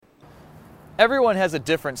Everyone has a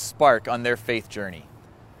different spark on their faith journey.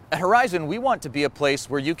 At Horizon, we want to be a place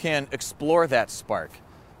where you can explore that spark,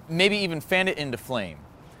 maybe even fan it into flame.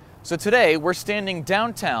 So today, we're standing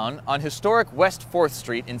downtown on historic West 4th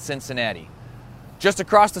Street in Cincinnati. Just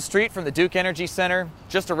across the street from the Duke Energy Center,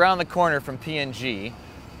 just around the corner from P&G,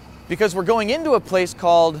 because we're going into a place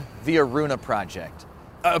called the Aruna Project,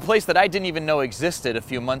 a place that I didn't even know existed a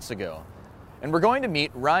few months ago. And we're going to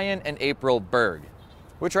meet Ryan and April Berg,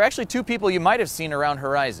 which are actually two people you might have seen around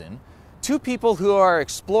Horizon, two people who are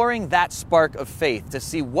exploring that spark of faith to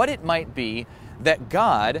see what it might be that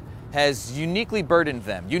God has uniquely burdened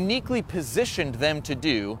them, uniquely positioned them to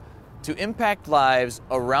do to impact lives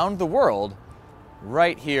around the world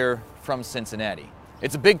right here from Cincinnati.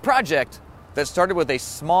 It's a big project that started with a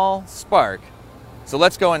small spark, so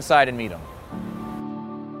let's go inside and meet them.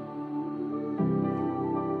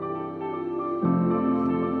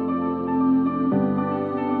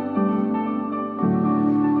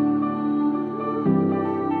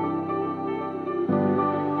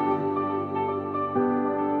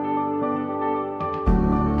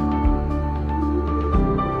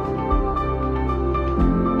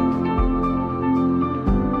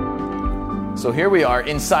 So here we are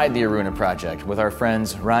inside the Aruna Project with our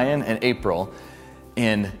friends Ryan and April.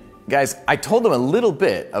 And guys, I told them a little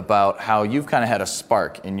bit about how you've kind of had a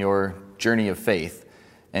spark in your journey of faith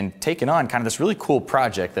and taken on kind of this really cool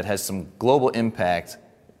project that has some global impact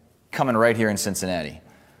coming right here in Cincinnati.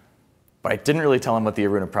 But I didn't really tell them what the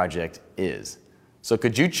Aruna Project is. So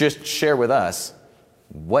could you just share with us,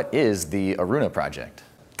 what is the Aruna Project?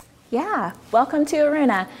 Yeah, welcome to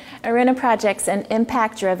Aruna. Aruna Project's an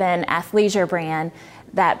impact-driven athleisure brand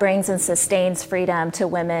that brings and sustains freedom to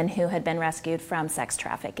women who had been rescued from sex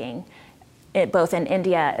trafficking, both in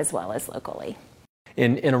India as well as locally.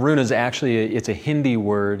 In Aruna's actually, it's a Hindi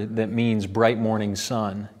word that means bright morning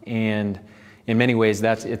sun, and in many ways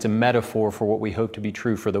it's a metaphor for what we hope to be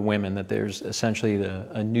true for the women, that there's essentially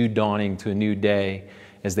a new dawning to a new day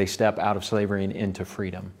as they step out of slavery and into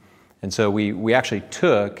freedom. And so we actually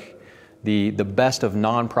took the best of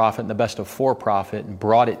nonprofit and the best of for-profit and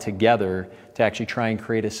brought it together to actually try and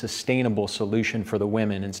create a sustainable solution for the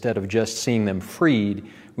women. Instead of just seeing them freed,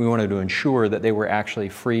 we wanted to ensure that they were actually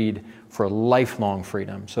freed for lifelong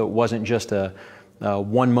freedom. So it wasn't just a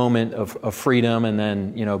one moment of freedom and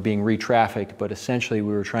then being re-trafficked, but essentially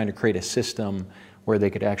we were trying to create a system where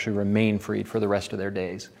they could actually remain freed for the rest of their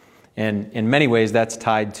days. And in many ways that's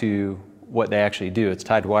tied to what they actually do. It's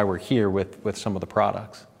tied to why we're here with some of the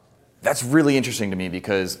products. That's really interesting to me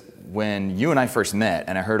because when you and I first met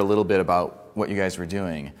and I heard a little bit about what you guys were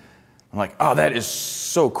doing, I'm like, oh, that is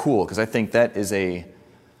so cool, because I think that is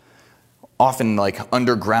often like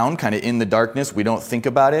underground, kind of in the darkness, we don't think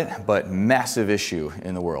about it, but massive issue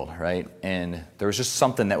in the world, right? And there was just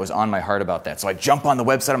something that was on my heart about that. So I jump on the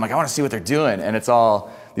website, I'm like, I want to see what they're doing, and it's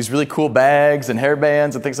all these really cool bags and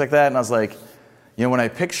hairbands and things like that, and I was like, when I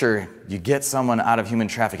picture you get someone out of human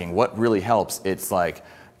trafficking, what really helps, it's like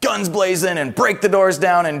guns blazing and break the doors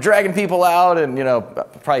down and dragging people out, and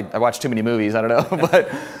probably I watched too many movies, I don't know,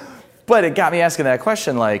 but it got me asking that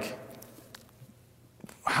question, like,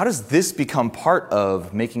 how does this become part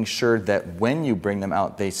of making sure that when you bring them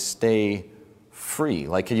out, they stay free?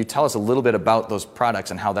 Like, can you tell us a little bit about those products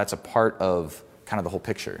and how that's a part of kind of the whole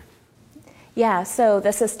picture? Yeah, so the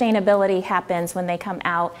sustainability happens when they come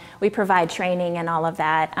out. We provide training and all of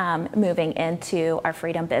that, moving into our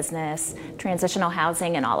freedom business, transitional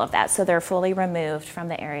housing and all of that. So they're fully removed from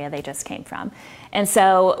the area they just came from. And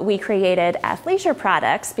so we created athleisure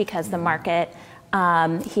products because the market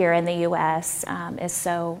here in the U.S. Is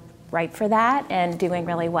so ripe for that and doing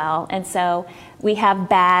really well. And so we have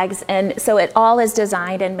bags, and so it all is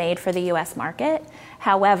designed and made for the U.S. market.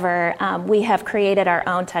 However, we have created our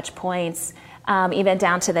own touch points, even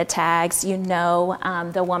down to the tags.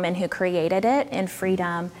 The woman who created it in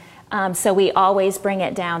freedom. So we always bring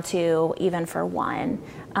it down to even for one,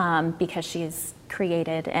 because she's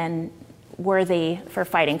created and worthy for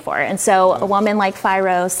fighting for. And so a woman like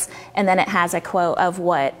Phyros, and then it has a quote of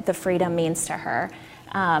what the freedom means to her.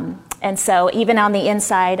 And so even on the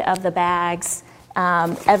inside of the bags,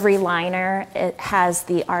 every liner, it has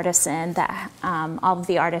the artisan, all of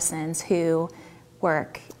the artisans who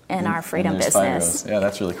work in our freedom business. Yeah,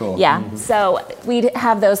 that's really cool. Yeah, so we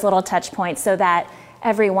have those little touch points so that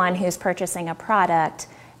everyone who's purchasing a product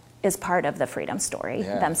is part of the freedom story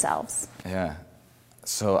themselves. Yeah,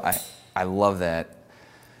 so I love that.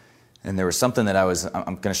 And there was something that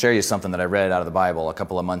I'm going to share you something that I read out of the Bible a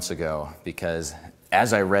couple of months ago, because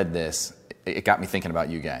as I read this, it got me thinking about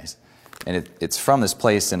you guys. And it's from this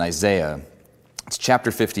place in Isaiah. It's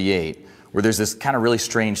chapter 58, where there's this kind of really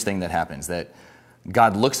strange thing that happens, that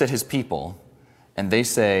God looks at his people and they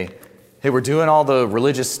say, hey, we're doing all the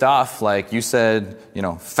religious stuff, like you said,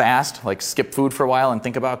 fast, like skip food for a while and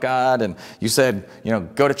think about God, and you said,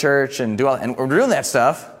 go to church and do all, and we're doing that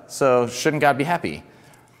stuff, so shouldn't God be happy?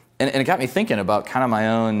 And it got me thinking about kind of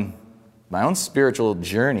my own spiritual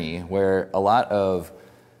journey, where a lot of,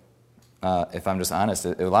 if I'm just honest,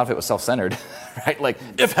 a lot of it was self-centered, right? Like,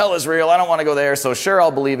 if hell is real, I don't want to go there, so sure,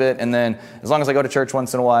 I'll believe it, and then as long as I go to church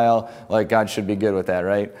once in a while, like, God should be good with that,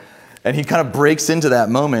 right? And he kind of breaks into that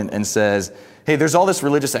moment and says, hey, there's all this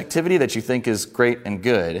religious activity that you think is great and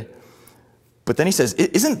good, but then he says,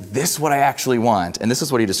 isn't this what I actually want? And this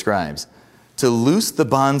is what he describes: to loose the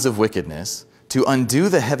bonds of wickedness, to undo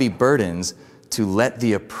the heavy burdens, to let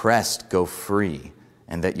the oppressed go free,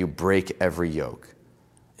 and that you break every yoke.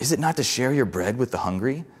 Is it not to share your bread with the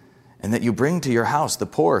hungry, and that you bring to your house the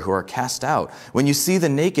poor who are cast out? When you see the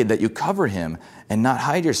naked, that you cover him, and not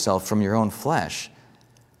hide yourself from your own flesh?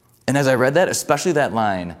 And as I read that, especially that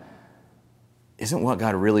line, isn't what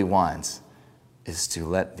God really wants is to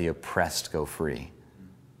let the oppressed go free?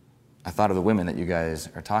 I thought of the women that you guys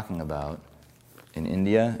are talking about in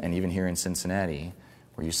India and even here in Cincinnati,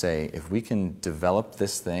 where you say, if we can develop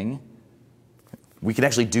this thing, we can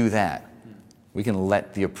actually do that. We can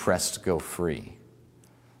let the oppressed go free.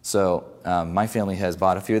 So my family has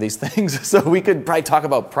bought a few of these things, so we could probably talk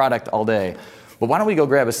about product all day. But why don't we go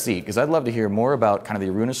grab a seat? Because I'd love to hear more about kind of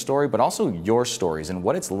the Aruna story, but also your stories and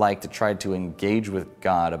what it's like to try to engage with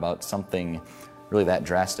God about something really that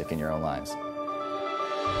drastic in your own lives.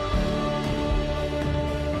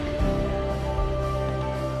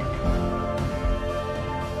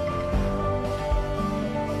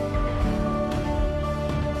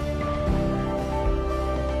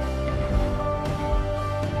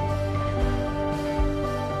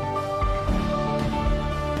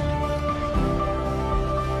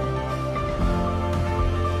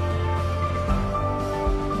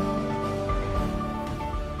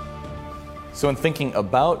 So in thinking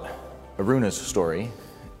about Aruna's story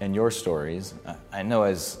and your stories, I know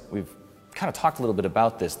as we've kind of talked a little bit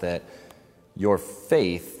about this, that your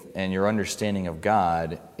faith and your understanding of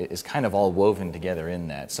God is kind of all woven together in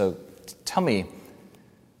that. So tell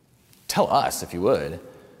us, if you would,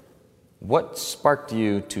 what sparked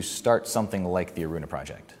you to start something like the Aruna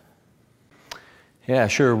Project? Yeah,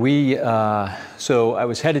 sure. So I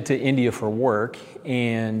was headed to India for work,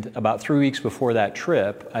 and about 3 weeks before that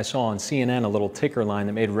trip, I saw on CNN a little ticker line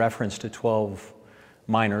that made reference to 12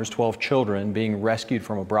 minors, 12 children being rescued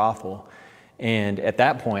from a brothel. And at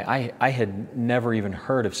that point, I had never even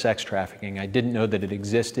heard of sex trafficking. I didn't know that it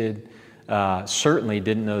existed, certainly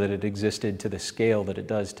didn't know that it existed to the scale that it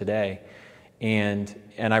does today. And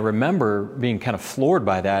I remember being kind of floored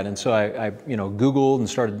by that, and so I Googled and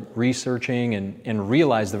started researching and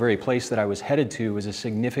realized the very place that I was headed to was a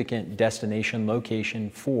significant destination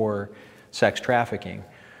location for sex trafficking.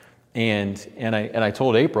 And I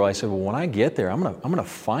told April, I said, well, when I get there, I'm gonna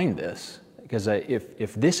find this, because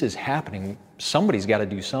if this is happening, somebody's got to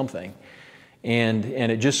do something. And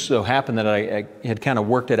it just so happened that I had kind of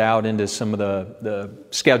worked it out into some of the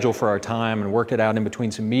schedule for our time, and worked it out in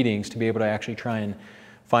between some meetings to be able to actually try and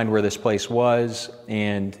find where this place was,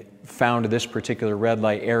 and found this particular red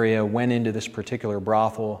light area, went into this particular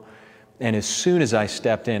brothel. And as soon as I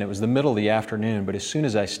stepped in, it was the middle of the afternoon, but as soon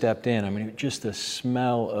as I stepped in, I mean, just the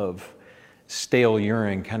smell of stale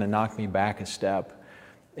urine kind of knocked me back a step.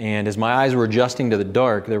 And as my eyes were adjusting to the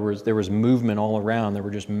dark, there was movement all around. There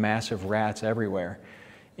were just massive rats everywhere.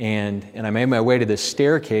 And I made my way to this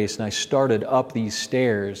staircase, and I started up these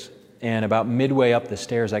stairs. And about midway up the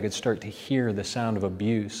stairs, I could start to hear the sound of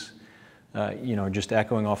abuse, just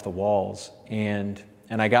echoing off the walls. And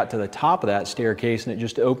I got to the top of that staircase, and it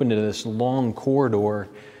just opened into this long corridor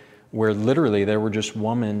where literally there were just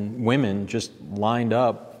women just lined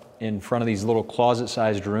up in front of these little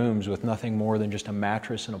closet-sized rooms with nothing more than just a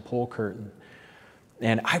mattress and a pull curtain.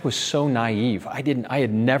 And I was so naive. I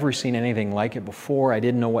had never seen anything like it before. I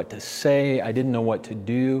didn't know what to say. I didn't know what to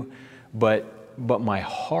do. But my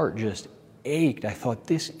heart just ached. I thought,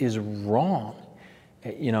 this is wrong.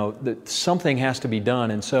 That something has to be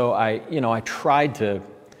done. And so I tried to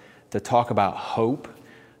talk about hope.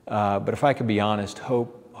 But if I could be honest,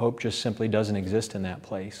 hope just simply doesn't exist in that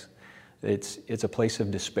place. It's a place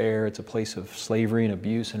of despair. It's a place of slavery and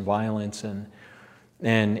abuse and violence.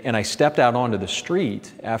 And I stepped out onto the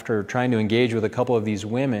street after trying to engage with a couple of these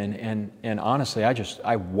women, and honestly,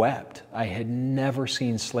 I wept. I had never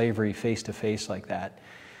seen slavery face to face like that.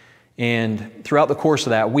 And throughout the course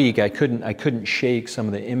of that week, I couldn't shake some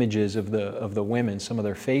of the images of the women, some of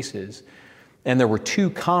their faces. And there were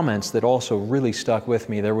two comments that also really stuck with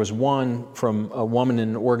me. There was one from a woman in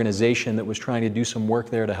an organization that was trying to do some work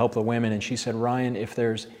there to help the women, and she said, "Ryan, if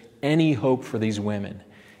there's any hope for these women,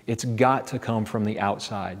 it's got to come from the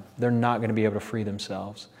outside. They're not going to be able to free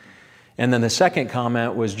themselves." And then the second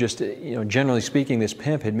comment was just, generally speaking, this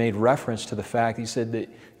pimp had made reference to the fact, he said that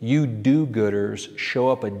you do-gooders show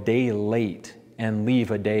up a day late and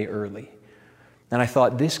leave a day early. And I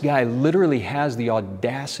thought, this guy literally has the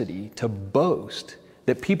audacity to boast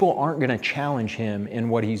that people aren't going to challenge him in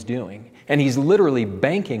what he's doing. And he's literally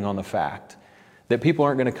banking on the fact that people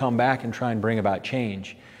aren't going to come back and try and bring about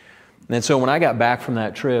change. And so when I got back from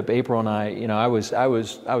that trip, April and I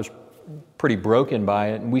was pretty broken by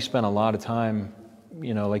it, and we spent a lot of time,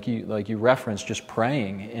 like you referenced, just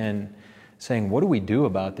praying and saying, what do we do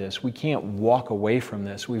about this? We can't walk away from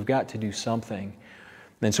this. We've got to do something.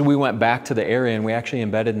 And so we went back to the area, and we actually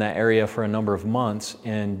embedded in that area for a number of months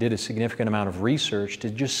and did a significant amount of research to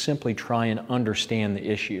just simply try and understand the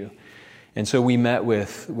issue. And so we met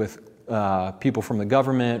with people from the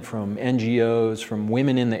government, from NGOs, from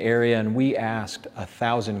women in the area, and we asked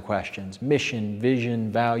 1,000 questions: mission,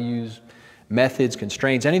 vision, values, methods,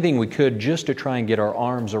 constraints, anything we could, just to try and get our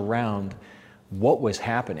arms around what was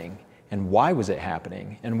happening and why was it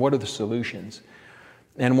happening and what are the solutions.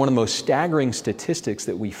 And one of the most staggering statistics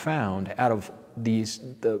that we found out of the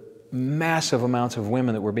massive amounts of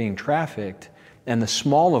women that were being trafficked and the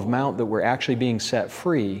small amount that were actually being set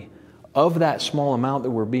free, of that small amount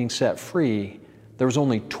that were being set free, there was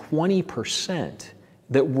only 20%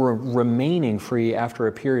 that were remaining free after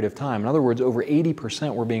a period of time. In other words, over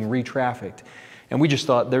 80% were being re-trafficked. And we just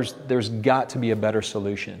thought there's got to be a better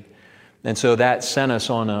solution. And so that sent us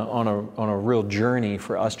on a real journey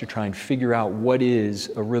for us to try and figure out what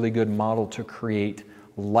is a really good model to create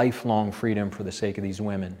lifelong freedom for the sake of these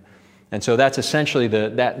women. And so that's essentially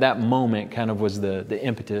that moment kind of was the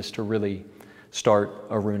impetus to really start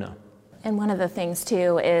Aruna. And one of the things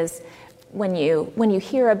too is when you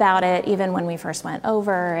hear about it, even when we first went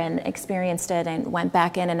over and experienced it and went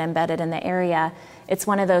back in and embedded in the area, it's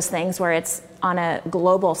one of those things where it's on a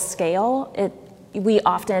global scale. We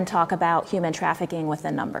often talk about human trafficking with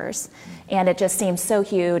the numbers, and it just seems so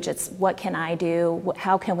huge. It's what can I do?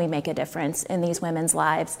 How can we make a difference in these women's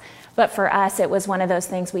lives? But for us, it was one of those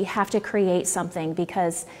things, we have to create something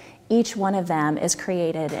because each one of them is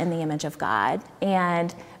created in the image of God,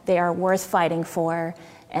 and they are worth fighting for.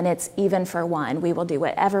 And it's even for one. We will do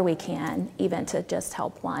whatever we can, even to just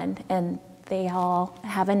help one. And they all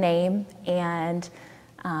have a name and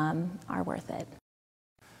are worth it.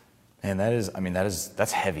 And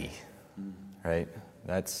that's heavy, right?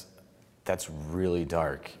 That's really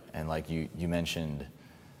dark. And like you mentioned,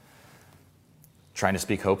 trying to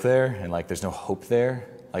speak hope there, and like there's no hope there.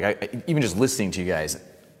 Like even just listening to you guys,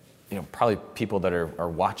 probably people that are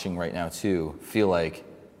watching right now too feel like,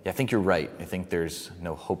 yeah, I think you're right. I think there's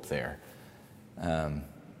no hope there.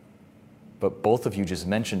 But both of you just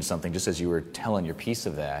mentioned something, just as you were telling your piece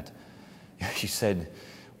of that. You said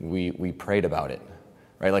we prayed about it,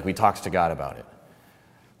 right? Like we talked to God about it.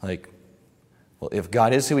 Like, well, if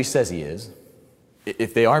God is who he says he is,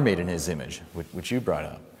 if they are made in his image, which you brought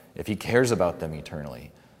up, if he cares about them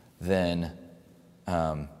eternally, then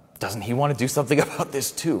doesn't he want to do something about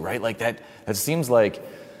this too, right? Like that seems like,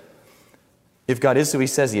 if God is who he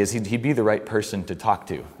says he is, he'd be the right person to talk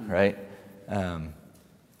to, right?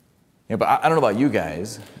 But I don't know about you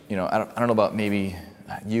guys. I don't know about maybe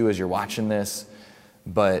you as you're watching this,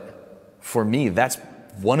 but for me, that's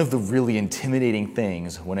one of the really intimidating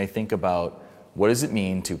things when I think about what does it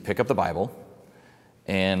mean to pick up the Bible,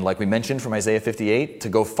 and like we mentioned from Isaiah 58, to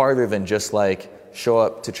go farther than just like show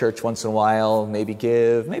up to church once in a while, maybe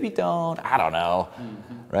give, maybe don't, I don't know,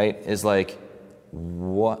 right? Is like,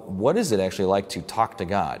 what is it actually like to talk to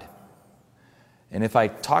God? And if I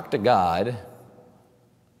talk to God,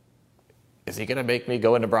 is he going to make me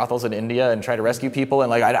go into brothels in India and try to rescue people? And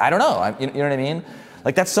like, I don't know. You know what I mean?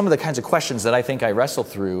 Like that's some of the kinds of questions that I think I wrestle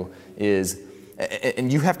through is,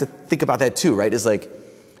 and you have to think about that too, right? Is like,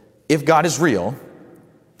 if God is real,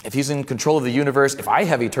 if he's in control of the universe, if I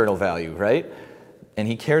have eternal value, right? And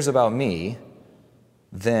he cares about me,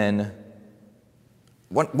 then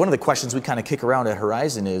one of the questions we kind of kick around at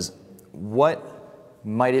Horizon is, what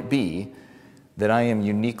might it be that I am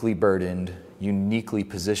uniquely burdened, uniquely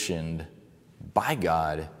positioned by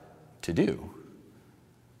God to do?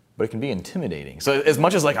 But it can be intimidating. So as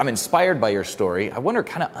much as like I'm inspired by your story, I wonder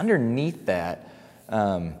kind of underneath that,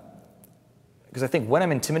 because I think when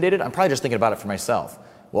I'm intimidated, I'm probably just thinking about it for myself.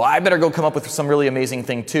 Well, I better go come up with some really amazing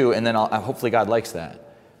thing too, and then hopefully God likes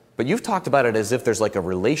that. But you've talked about it as if there's like a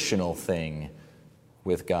relational thing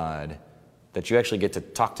with God that you actually get to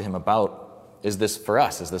talk to him about, is this for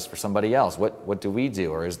us? Is this for somebody else? What do we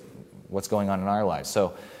do? Or what's going on in our lives?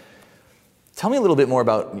 So tell me a little bit more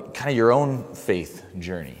about kind of your own faith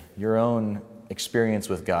journey, your own experience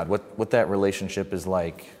with God, what that relationship is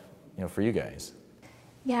like, for you guys.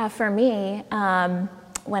 Yeah, for me,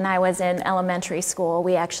 when I was in elementary school,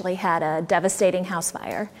 we actually had a devastating house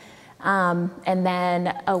fire. And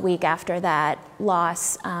then a week after that,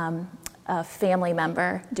 lost a family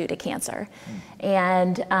member due to cancer.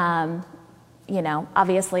 And,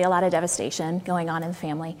 obviously a lot of devastation going on in the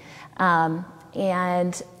family.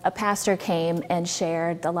 And a pastor came and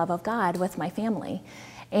shared the love of God with my family.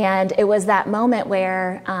 And it was that moment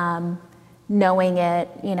where, knowing it,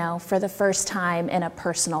 for the first time in a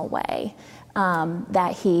personal way,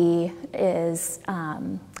 that he is,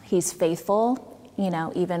 he's faithful,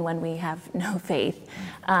 even when we have no faith.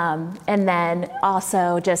 And then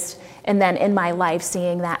also and then in my life,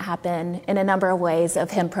 seeing that happen in a number of ways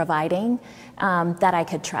of him providing, that I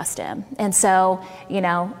could trust him. And so,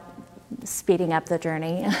 speeding up the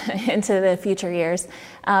journey into the future years,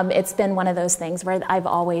 it's been one of those things where I've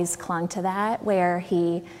always clung to that, where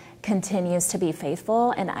he continues to be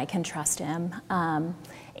faithful and I can trust him,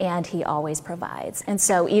 and he always provides. And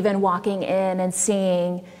so even walking in and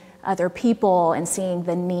seeing other people and seeing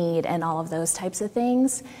the need and all of those types of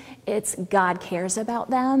things, it's God cares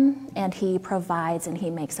about them and he provides and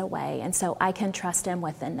he makes a way. And so I can trust him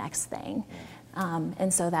with the next thing.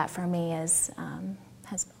 And so that for me has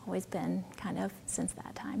always been kind of since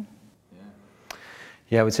that time.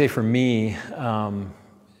 Yeah, I would say for me,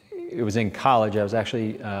 it was in college. I was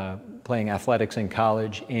actually playing athletics in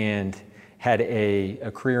college and had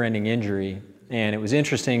a career-ending injury. And it was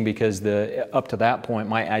interesting because up to that point,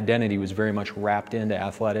 my identity was very much wrapped into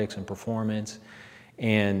athletics and performance.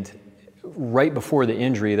 And right before the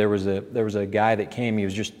injury, there was a guy that came.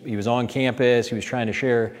 He was on campus. He was trying to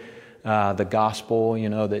share the gospel,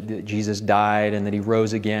 that Jesus died and that he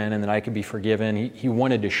rose again and that I could be forgiven. He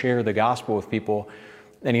wanted to share the gospel with people.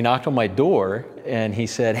 And he knocked on my door and he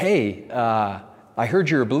said, "Hey, I heard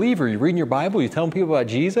you're a believer. You reading your Bible? You telling people about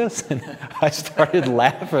Jesus?" And I started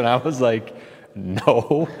laughing. I was like,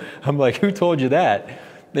 "No." I'm like, "Who told you that?"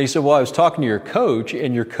 They said, "Well, I was talking to your coach,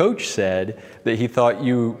 and your coach said that he thought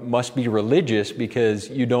you must be religious because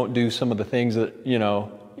you don't do some of the things that,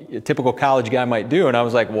 a typical college guy might do." And I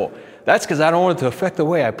was like, "Well, that's because I don't want it to affect the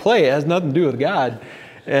way I play. It has nothing to do with God."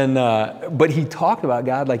 And but he talked about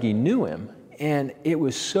God like he knew him. And it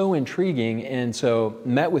was so intriguing. And so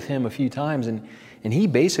met with him a few times, and he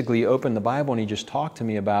basically opened the Bible and he just talked to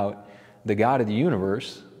me about the God of the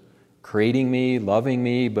universe, creating me, loving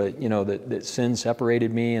me, but that sin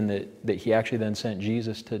separated me, and that he actually then sent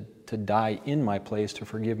Jesus to die in my place to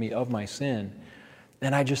forgive me of my sin.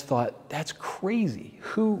 And I just thought, that's crazy.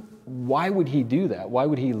 Why would he do that? Why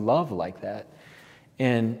would he love like that?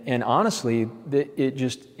 And honestly, it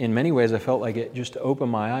just, in many ways, I felt like it just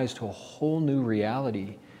opened my eyes to a whole new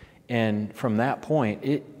reality. And from that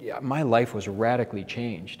point, my life was radically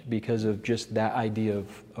changed because of just that idea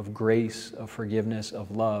of grace, of forgiveness, of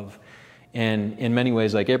love. And in many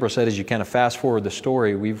ways, like April said, as you kind of fast forward the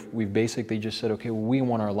story, we've basically just said, okay, well, we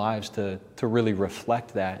want our lives to really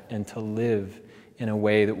reflect that and to live in a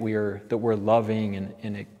way that we're loving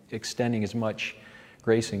and extending as much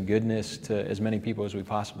grace and goodness to as many people as we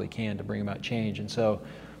possibly can to bring about change. And so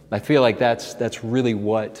I feel like that's really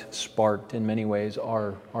what sparked, in many ways,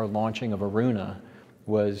 our launching of Aruna,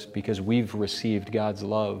 was because we've received God's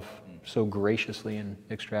love so graciously and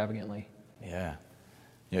extravagantly. Yeah.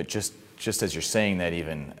 Just as you're saying that,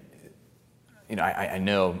 even, I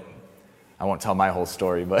know, I won't tell my whole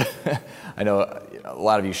story, but I know a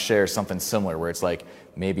lot of you share something similar where it's like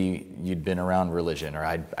maybe you'd been around religion, or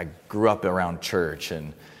I grew up around church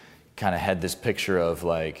and kind of had this picture of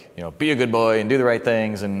like, be a good boy and do the right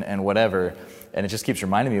things and whatever. And it just keeps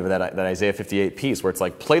reminding me of that Isaiah 58 piece where it's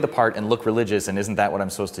like, play the part and look religious, and isn't that what I'm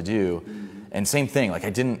supposed to do? And same thing, like I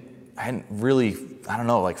hadn't really,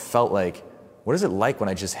 felt like, what is it like when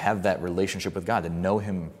I just have that relationship with God, to know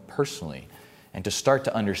him personally and to start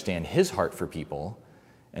to understand his heart for people?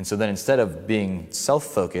 And so then instead of being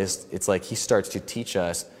self-focused, it's like he starts to teach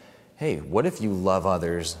us, hey, what if you love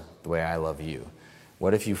others the way I love you?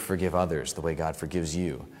 What if you forgive others the way God forgives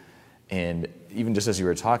you? And even just as you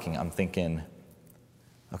were talking, I'm thinking,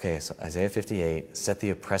 okay, so Isaiah 58, set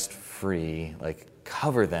the oppressed free, like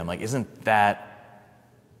cover them. Like, isn't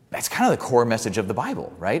that's kind of the core message of the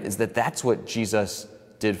Bible, right? Is that that's what Jesus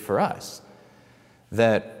did for us.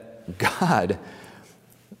 That God,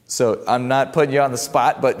 so I'm not putting you on the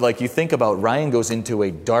spot, but like you think about Ryan goes into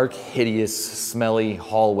a dark, hideous, smelly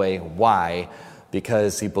hallway. Why?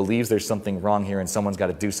 because he believes there's something wrong here and someone's got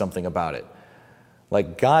to do something about it.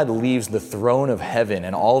 Like, God leaves the throne of heaven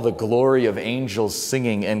and all the glory of angels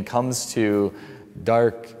singing and comes to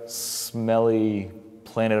dark, smelly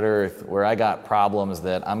planet Earth where I got problems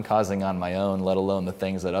that I'm causing on my own, let alone the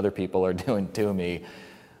things that other people are doing to me.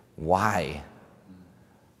 Why?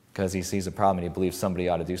 Because he sees a problem and he believes somebody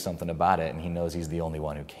ought to do something about it, and he knows he's the only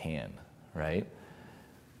one who can, right?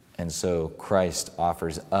 And so Christ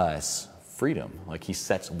offers us freedom. Like,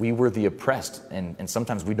 we were the oppressed, and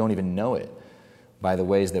sometimes we don't even know it, by the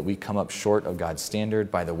ways that we come up short of God's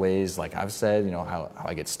standard, by the ways, like I've said, how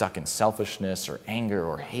I get stuck in selfishness or anger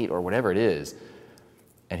or hate or whatever it is.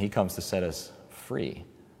 And he comes to set us free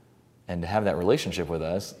and to have that relationship with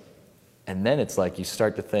us. And then it's like you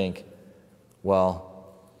start to think,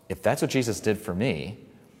 well, if that's what Jesus did for me,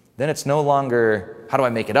 then it's no longer, how do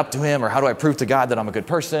I make it up to him, or how do I prove to God that I'm a good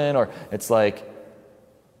person? Or it's like,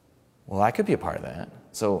 well, I could be a part of that.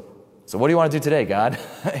 So what do you want to do today, God?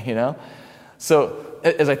 So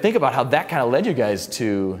as I think about how that kind of led you guys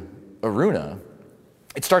to Aruna,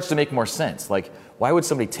 it starts to make more sense. Like, why would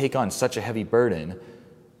somebody take on such a heavy burden?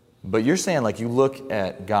 But you're saying, like, you look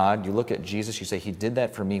at God, you look at Jesus, you say, he did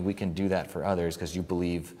that for me, we can do that for others, because you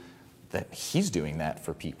believe that he's doing that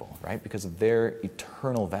for people, right? Because of their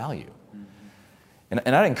eternal value.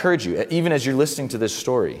 And I'd encourage you, even as you're listening to this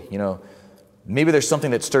story, maybe there's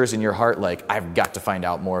something that stirs in your heart, like, I've got to find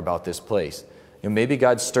out more about this place. Maybe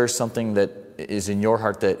God stirs something that is in your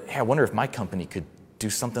heart that, hey, I wonder if my company could do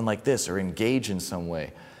something like this or engage in some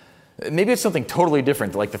way. Maybe it's something totally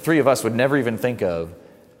different, like the three of us would never even think of.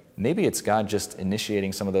 Maybe it's God just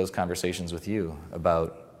initiating some of those conversations with you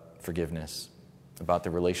about forgiveness, about the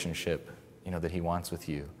relationship, that he wants with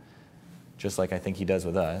you. Just like I think he does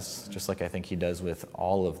with us, just like I think he does with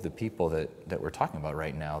all of the people that we're talking about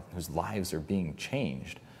right now, whose lives are being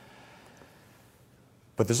changed.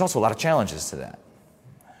 But there's also a lot of challenges to that,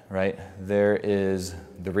 right? There is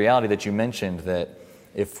the reality that you mentioned that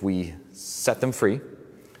if we set them free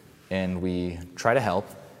and we try to help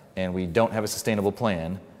and we don't have a sustainable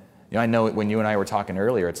plan, I know when you and I were talking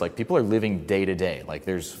earlier, it's like people are living day to day. Like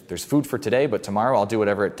there's food for today, but tomorrow I'll do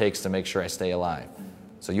whatever it takes to make sure I stay alive.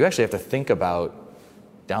 So you actually have to think about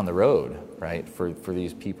down the road, right, for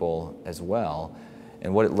these people as well,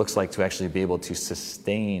 and what it looks like to actually be able to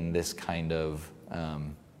sustain this kind of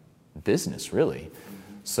business, really.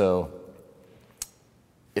 So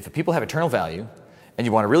if the people have eternal value, and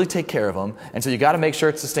you want to really take care of them, and so you got to make sure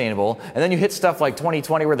it's sustainable, and then you hit stuff like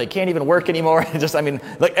 2020 where they can't even work anymore,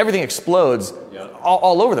 like everything explodes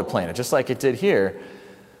all over the planet, just like it did here.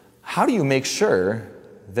 How do you make sure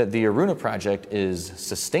that the Aruna project is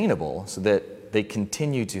sustainable so that they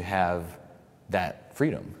continue to have that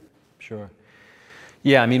freedom? Sure.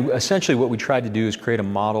 Yeah, essentially what we tried to do is create a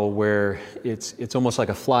model where it's almost like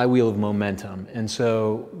a flywheel of momentum. And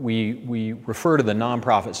so we refer to the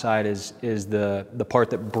nonprofit side as the part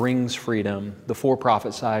that brings freedom. The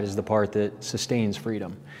for-profit side is the part that sustains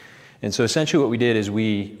freedom. And so essentially what we did is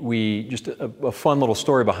we just a fun little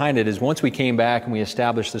story behind it is once we came back and we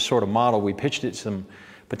established this sort of model, we pitched it to some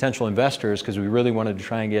potential investors because we really wanted to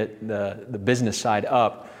try and get the business side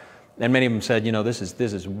up. And many of them said, this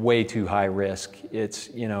is way too high risk. It's,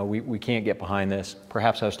 we can't get behind this.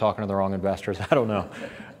 Perhaps I was talking to the wrong investors. I don't know.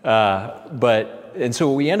 And so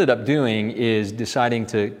what we ended up doing is deciding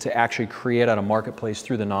to actually create out a marketplace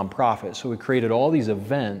through the nonprofit. So we created all these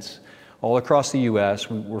events all across the U.S.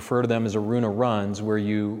 We refer to them as Aruna Runs, where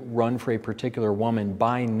you run for a particular woman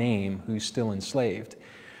by name who's still enslaved.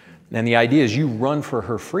 And the idea is you run for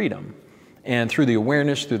her freedom. And through the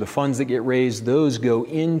awareness, through the funds that get raised, those go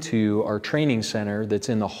into our training center that's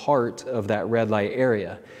in the heart of that red light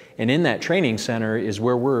area. And in that training center is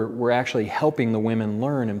where we're actually helping the women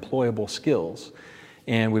learn employable skills.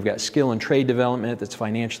 And we've got skill and trade development that's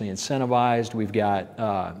financially incentivized. We've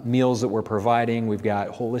got meals that we're providing. We've got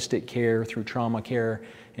holistic care through trauma care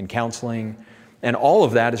and counseling. And all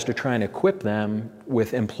of that is to try and equip them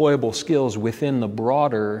with employable skills within the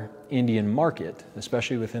broader Indian market,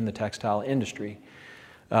 especially within the textile industry.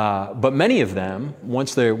 But many of them,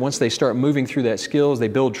 once they start moving through that skills, they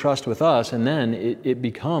build trust with us, and then it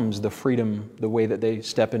becomes the freedom, the way that they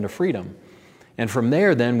step into freedom. And from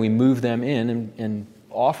there, then we move them in and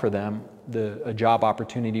offer them a job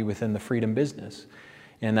opportunity within the freedom business.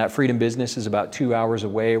 And that freedom business is about 2 hours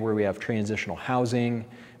away, where we have transitional housing.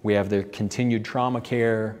 We have their continued trauma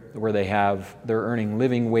care, where they're earning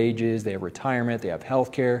living wages, they have retirement, they have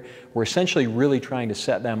health care. We're essentially really trying to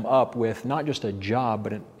set them up with not just a job,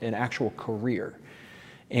 but an actual career.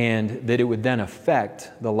 and that it would then affect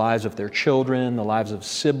the lives of their children, the lives of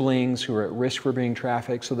siblings who are at risk for being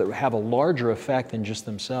trafficked, so that it would have a larger effect than just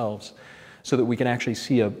themselves, so that we can actually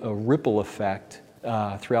see a ripple effect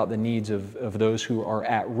throughout the needs of those who are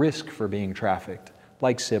at risk for being trafficked,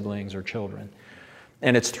 like siblings or children.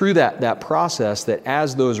 And it's through that process that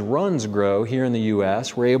as those runs grow here in the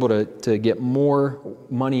U.S., we're able to get more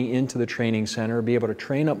money into the training center, be able to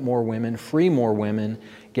train up more women, free more women,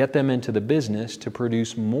 get them into the business to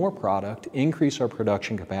produce more product, increase our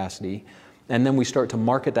production capacity, and then we start to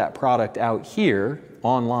market that product out here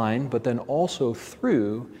online, but then also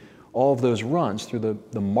through all of those runs, through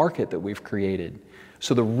the market that we've created.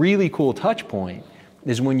 So the really cool touch point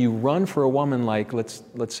is when you run for a woman like, let's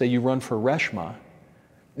say you run for Reshma.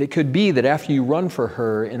 It could be that after you run for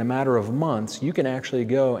her in a matter of months, you can actually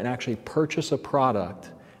go and actually purchase a product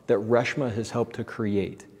that Reshma has helped to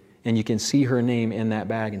create. And you can see her name in that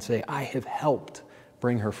bag and say, I have helped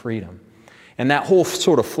bring her freedom. And that whole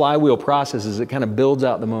sort of flywheel process, as it kind of builds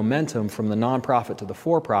out the momentum from the nonprofit to the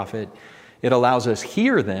for-profit, it allows us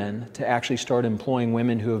here then to actually start employing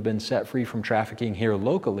women who have been set free from trafficking here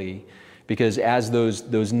locally, because as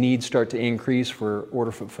those needs start to increase for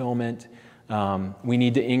order fulfillment, we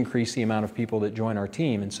need to increase the amount of people that join our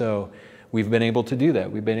team. And so we've been able to do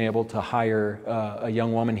that. We've been able to hire a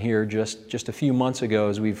young woman here just a few months ago,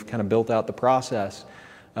 as we've kind of built out the process,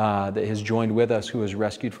 that has joined with us, who was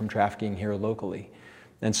rescued from trafficking here locally.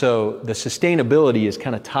 And so the sustainability is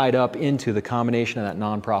kind of tied up into the combination of that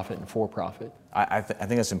nonprofit and for-profit. I think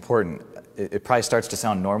that's important. It probably starts to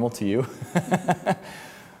sound normal to you,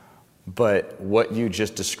 but what you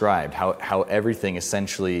just described, how everything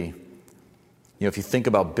essentially, you know, if you think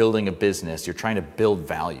about building a business, you're trying to build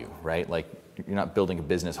value, right? Like, you're not building a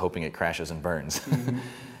business hoping it crashes and burns. Mm-hmm.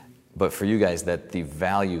 But for you guys, that the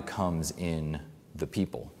value comes in the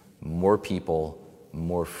people.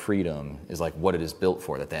 More freedom is like what it is built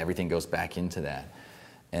for, that everything goes back into that.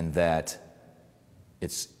 And that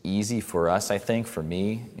it's easy for us, I think, for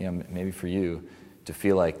me, you know, maybe for you, to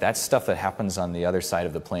feel like that's stuff that happens on the other side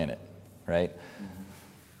of the planet, right? Mm-hmm.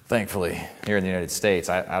 Thankfully, here in the United States,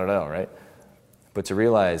 I don't know, right? But to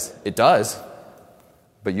realize it does,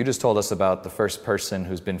 but you just told us about the first person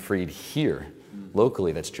who's been freed here,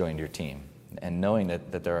 locally, that's joined your team. And knowing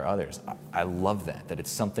that there are others. I love that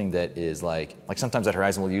it's something that is like sometimes at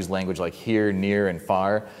Horizon we'll use language like here, near, and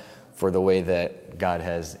far for the way that God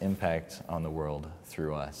has impact on the world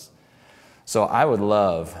through us. So I would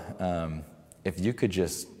love if you could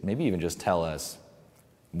maybe even just tell us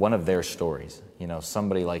one of their stories. You know,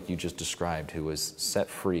 somebody like you just described who was set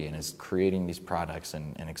free and is creating these products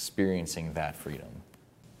and experiencing that freedom.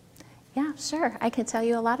 Yeah, sure. I could tell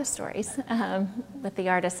you a lot of stories with the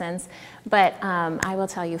artisans, but I will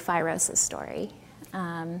tell you Phairos' story.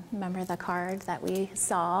 Remember the card that we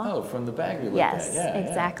saw? Oh, from the bag we looked at. Yes, yeah,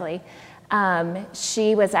 exactly. Yeah.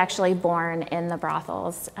 She was actually born in the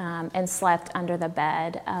brothels and slept under the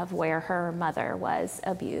bed of where her mother was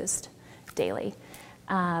abused daily.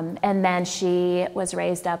 And then she was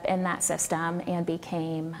raised up in that system and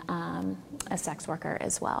became a sex worker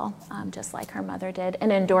as well, just like her mother did,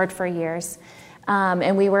 and endured for years.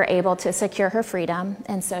 And we were able to secure her freedom,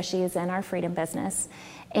 and so she is in our freedom business.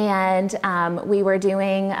 And we were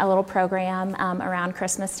doing a little program around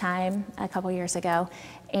Christmas time a couple years ago,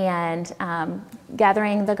 and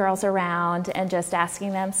gathering the girls around and just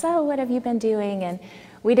asking them, so what have you been doing? And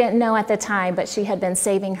we didn't know at the time, but she had been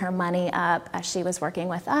saving her money up as she was working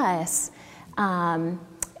with us.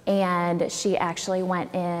 And she actually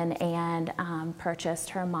went in and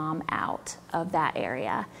purchased her mom out of that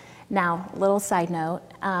area. Now, little side note,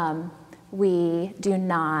 we do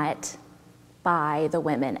not buy the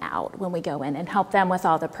women out when we go in and help them with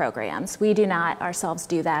all the programs. We do not ourselves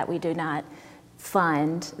do that. We do not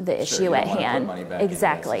fund the issue at hand.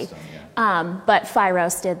 Exactly. System, yeah. But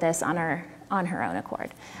Phairos did this on her own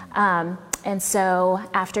accord. And so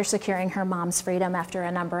after securing her mom's freedom after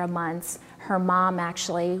a number of months, her mom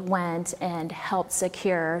actually went and helped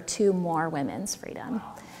secure 2 more women's freedom.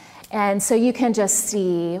 Wow. And so you can just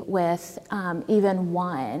see with even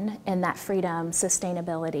one in that freedom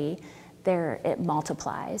sustainability, there it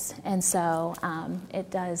multiplies. And so it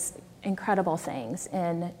does incredible things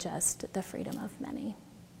in just the freedom of many.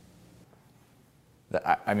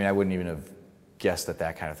 I mean, I wouldn't even have guessed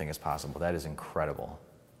that kind of thing is possible. That is incredible.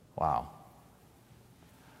 Wow.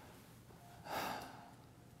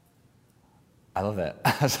 I love that.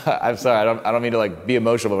 I'm sorry, I don't mean to like be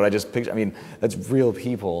emotional, but I just picture, I mean, that's real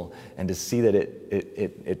people, and to see that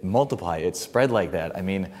it multiply, it spread like that. I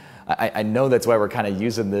mean, I know that's why we're kind of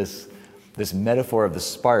using this metaphor of the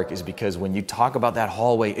spark, is because when you talk about that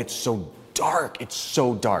hallway, it's so dark. It's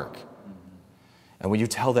so dark. And when you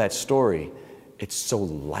tell that story, it's so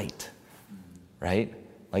light, right?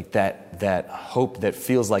 Like that hope that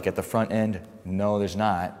feels like at the front end, no, there's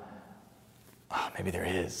not. Oh, maybe there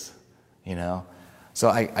is, you know? So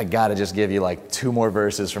I got to just give you like 2 more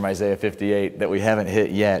verses from Isaiah 58 that we haven't hit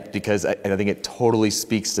yet, because I think it totally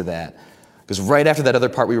speaks to that. Because right after that other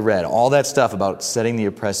part we read, all that stuff about setting the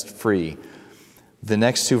oppressed free, the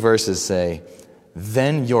next 2 verses say,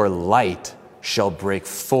 then your light shall break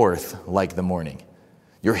forth like the morning.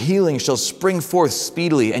 Your healing shall spring forth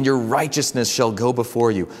speedily, and your righteousness shall go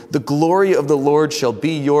before you. The glory of the Lord shall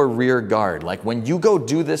be your rear guard. Like when you go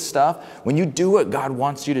do this stuff, when you do what God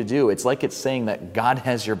wants you to do, it's like it's saying that God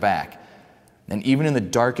has your back. And even in the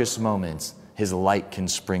darkest moments, his light can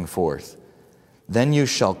spring forth. Then you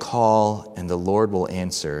shall call, and the Lord will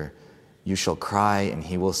answer. You shall cry, and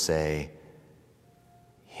he will say,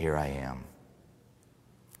 here I am.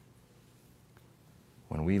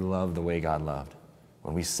 When we love the way God loved,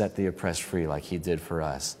 when we set the oppressed free like he did for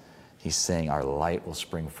us, he's saying our light will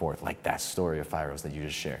spring forth, like that story of Pharaoh's that you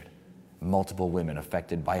just shared. Multiple women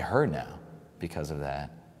affected by her now because of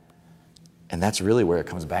that. And that's really where it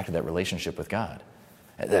comes back to that relationship with God.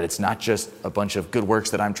 That it's not just a bunch of good works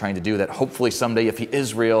that I'm trying to do that hopefully someday, if he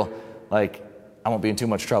is real, like I won't be in too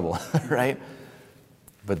much trouble, right?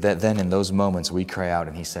 But that then in those moments we cry out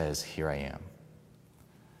and he says, here I am.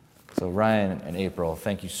 So Ryan and April,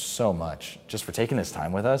 thank you so much just for taking this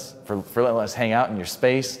time with us, for letting us hang out in your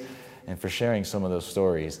space, and for sharing some of those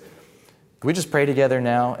stories. Can we just pray together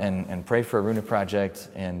now and pray for Aruna Project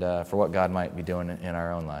and for what God might be doing in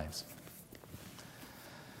our own lives?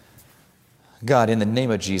 God, in the name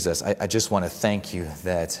of Jesus, I just want to thank you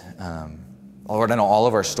that, Lord, I know all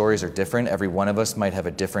of our stories are different. Every one of us might have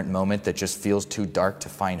a different moment that just feels too dark to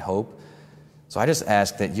find hope. So I just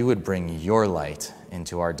ask that you would bring your light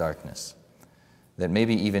into our darkness, that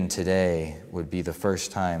maybe even today would be the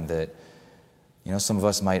first time that, you know, some of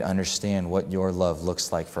us might understand what your love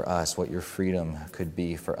looks like for us, what your freedom could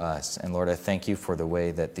be for us. And Lord, I thank you for the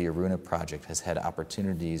way that the Aruna Project has had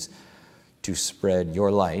opportunities to spread your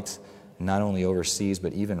light, not only overseas,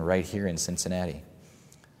 but even right here in Cincinnati.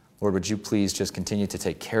 Lord, would you please just continue to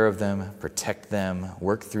take care of them, protect them,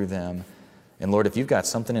 work through them. And Lord, if you've got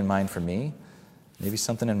something in mind for me, maybe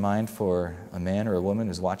something in mind for a man or a woman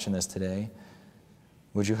who's watching this today,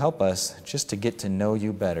 would you help us just to get to know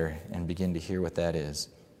you better and begin to hear what that is?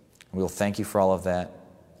 We'll thank you for all of that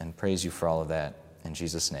and praise you for all of that. In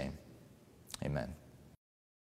Jesus' name, amen.